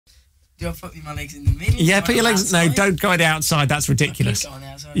Do I put my legs in the middle? Yeah, put your legs... No, don't go on the outside. That's ridiculous.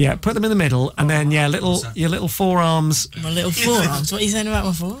 Yeah, put them in the middle, and then, yeah, your little forearms. My little forearms? What are you saying about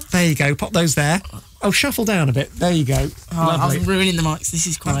my forearms? There you go. Pop those there. Oh, shuffle down a bit. There you go. Oh, I'm ruining the mics. This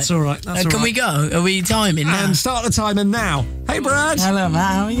is quite... That's all right. Can we go? Are we timing now? And start the timer now. Hey, Brad. Hello,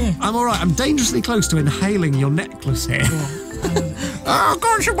 Matt. How are you? I'm all right. I'm dangerously close to inhaling your necklace here. Oh,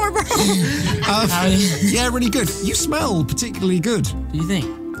 gosh, you're my how are you? Yeah, really good. You smell particularly good. Do you think?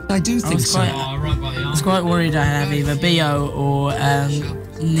 I do think so. I was quite worried I have either BO or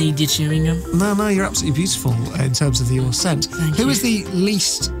needed chewing gum. No, you're absolutely beautiful in terms of your scent. Who is the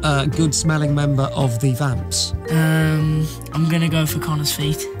least good-smelling member of the Vamps? I'm going to go for Connor's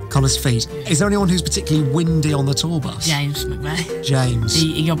feet. Connor's feet. Is there anyone who's particularly windy on the tour bus? James McVeigh. James.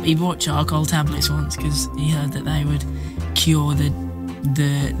 He bought charcoal tablets once because he heard that they would cure the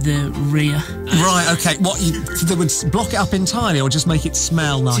rear. Right, okay. So they would block it up entirely or just make it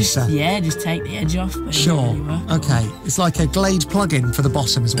smell nicer? Just take the edge off. Sure. Okay. It's like a Glade plug-in for the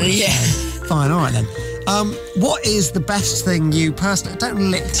bottom is what you're saying. Fine, all right then. What is the best thing you personally...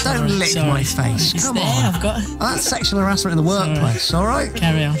 Don't lick my face. Come on. I've got... That's sexual harassment in the workplace, all right?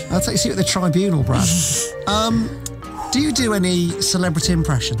 Carry on. I'll take you at the tribunal, Brad. Do you do any celebrity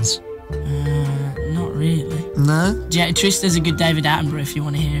impressions? Not really. No? Yeah, Trish does a good David Attenborough if you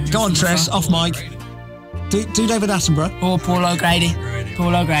want to hear him. Go on, Trish, off mic. Do David Attenborough. Or Paul O'Grady.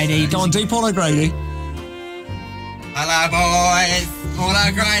 Paul O'Grady. Go on, do Paul O'Grady. Hello, boys. Paul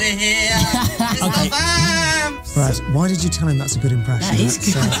O'Grady here. It's the Vamps. Brad, why did you tell him that's a good impression? That is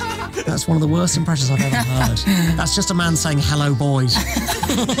good. That's one of the worst impressions I've ever heard. That's just a man saying, hello, boys.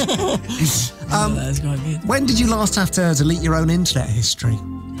 That's quite good. When did you last have to delete your own internet history?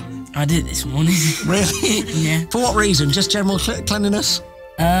 I did this morning. Really? Yeah. For what reason? Just general cleanliness?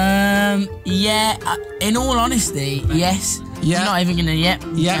 Yeah. In all honesty, yes. Yeah. I'm not even going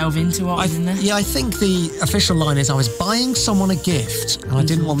to delve into what was in there. Yeah, I think the official line is I was buying someone a gift and I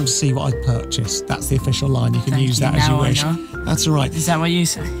didn't want them to see what I'd purchased. That's the official line. You can use that as you wish. That's all right. Is that what you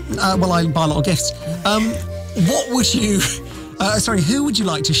say? Well, I buy a lot of gifts. What would you... who would you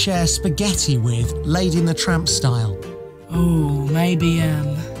like to share spaghetti with, Lady in the Tramp style? Oh, maybe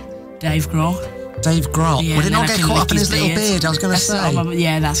Dave Grohl. Dave Grohl. Yeah, Would it not get caught up in his little beard? I was going to say.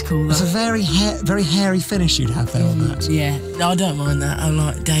 Yeah, that's cool. It's a very hairy finish you'd have there on that. Yeah, no, I don't mind that. I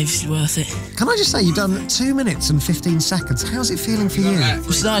like Dave's worth it. Can I just say, you've done 2 minutes and 15 seconds. How's it feeling for you? I'm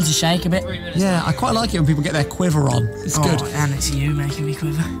starting to shake a bit. Yeah, I quite like it when people get their quiver on. It's good. And it's you making me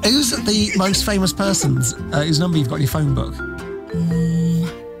quiver. Who's the most famous person's whose number you've got in your phone book? I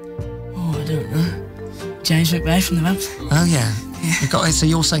don't know. James McVeigh from the Vamps. Oh, yeah. You got it. So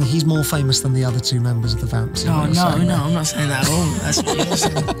you're saying he's more famous than the other 2 members of the Vamps? No, I'm not saying that at all. That's what you're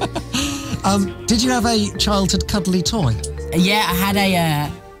saying. Did you have a childhood cuddly toy? Yeah, I had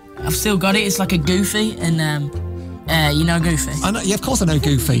I've still got it. It's like a Goofy, and you know Goofy. I know. Yeah, of course I know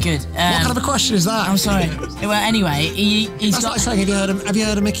Goofy. Good. What kind of a question is that? I'm sorry. Well, anyway, he's That's like saying, have you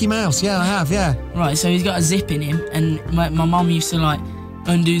heard of Mickey Mouse? Yeah, I have. Yeah. Right. So he's got a zip in him, and my mum used to like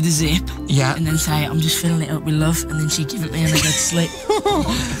undo the zip, and then say, I'm just filling it up with love, and then she'd give it me and I'd go to sleep.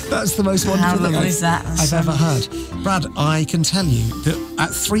 That's the most wonderful thing I've ever heard. Brad, I can tell you that at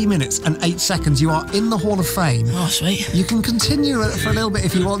 3 minutes and 8 seconds you are in the Hall of Fame. Oh, sweet. You can continue it for a little bit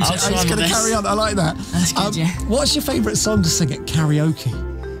if you want to. I'm just going to carry on. I like that. That's good, yeah. What's your favourite song to sing at karaoke?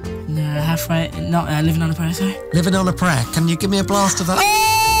 Halfway, not Living on a Prayer, sorry. Living on a Prayer. Can you give me a blast of that?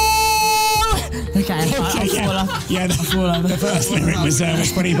 Okay, I'll fall off. Yeah, the first lyric was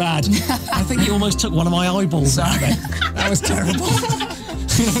pretty bad. I think you almost took one of my eyeballs out there. That was terrible. I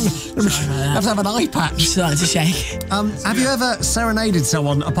have to have an eye patch. Starting to shake. Have you ever serenaded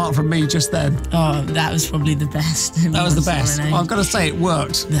someone apart from me just then? Oh, that was probably the best. That was the best. Well, I've got to say, it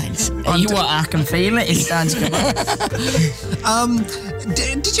worked. Thanks. I can feel it. It's starting to come up.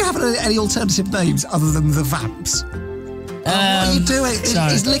 Did you have any alternative names other than the Vamps? What are you doing?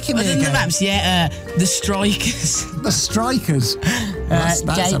 He's licking me again. The Vamps, yeah. The Strikers. The Strikers?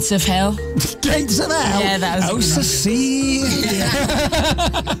 Gates of Hell. Gates of Hell? Yeah, that was Cecilia.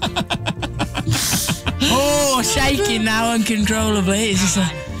 Oh, shaking now uncontrollably. It's just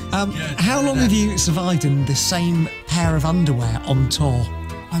like... how long have you survived in the same pair of underwear on tour?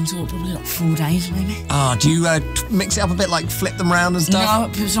 On tour, probably like 4 days, maybe. Oh, do you mix it up a bit, like flip them round and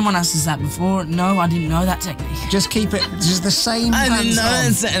stuff? No, someone asked us that before. No, I didn't know that technique. Just keep it, just the same I didn't know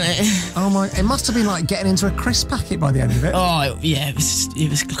it. Oh my, it must have been like getting into a crisp packet by the end of it. Oh, yeah, it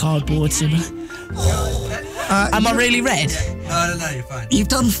was cardboard similar. Am I really red? No, you're fine. You've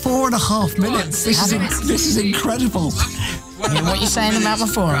done 4.5 minutes. This is incredible. What are you saying about my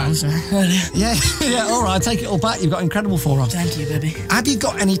forearms? Yeah, all right, I take it all back. You've got incredible forearms. Thank you, baby. Have you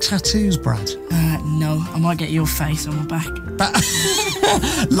got any tattoos, Brad? No, I might get your face on my back.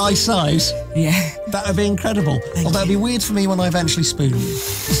 Life size? Yeah. That would be incredible. Although it'd be weird for me when I eventually spoon you.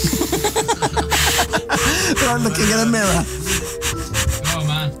 But I'm looking in a mirror. Oh,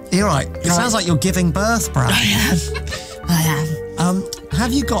 man. You're right. It sounds like you're giving birth, Brad. I am.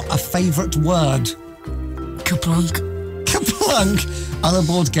 Have you got a favourite word? Kaplunk. Kaplunk. Other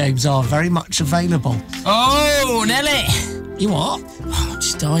board games are very much available. Oh, Nelly. You what? Oh, I'm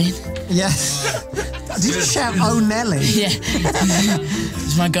just dying. Yeah. Did you shout, "Oh, Nelly"? Yeah.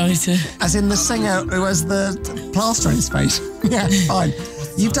 It's my go-to. As in the singer who has the plaster in his face. Yeah, fine.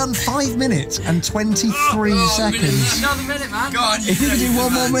 You've done 5 minutes and 23 seconds. Another minute, man. God, if you can do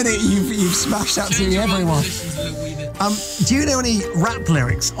one more minute, you've smashed absolutely everyone. Do you know any rap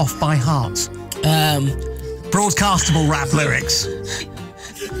lyrics off by heart? Broadcastable rap lyrics.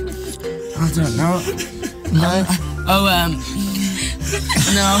 I don't know. No.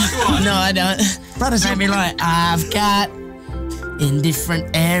 No, I don't. Maybe like I've got in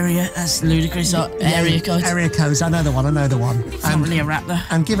different area. That's ludicrous. Area codes. Area codes. I know the one. It's not really a rap though.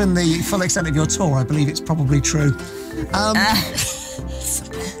 And given the full extent of your tour, I believe it's probably true.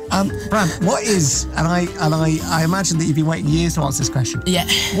 Brad, what is, and I imagine that you've been waiting years to answer this question. Yeah.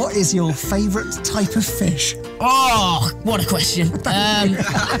 What is your favourite type of fish? Oh, what a question.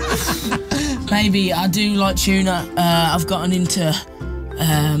 Maybe I do like tuna. I've gotten into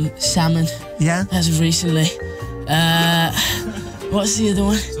salmon. Yeah. As of recently. What's the other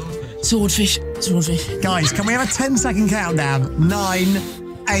one? Swordfish. Guys, can we have a 10-second countdown? 9,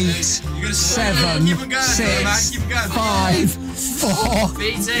 8, 7, 6, 5, 4,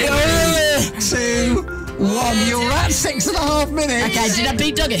 3, 2, 1. You're at 6.5 minutes. Okay, did I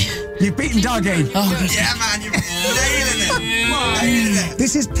beat Dougie? You've beaten Dougie. Oh, yeah, man, you're nailing it.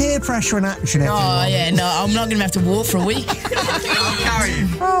 This is peer pressure in action, everyone. Oh, yeah, no, I'm not going to have to walk for a week. I'll carry you.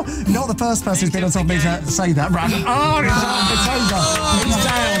 Oh, not the first person who's been on top of me to say that, Brad. Oh, it's over. It's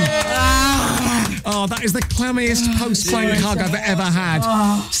down. Oh, that is the clammiest post-playing hug I've ever had.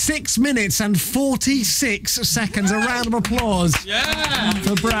 6 minutes and 46 seconds. A round of applause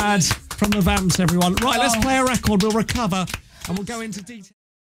for Brad from the Vamps, everyone. Right, let's play a record. We'll recover and we'll go into detail.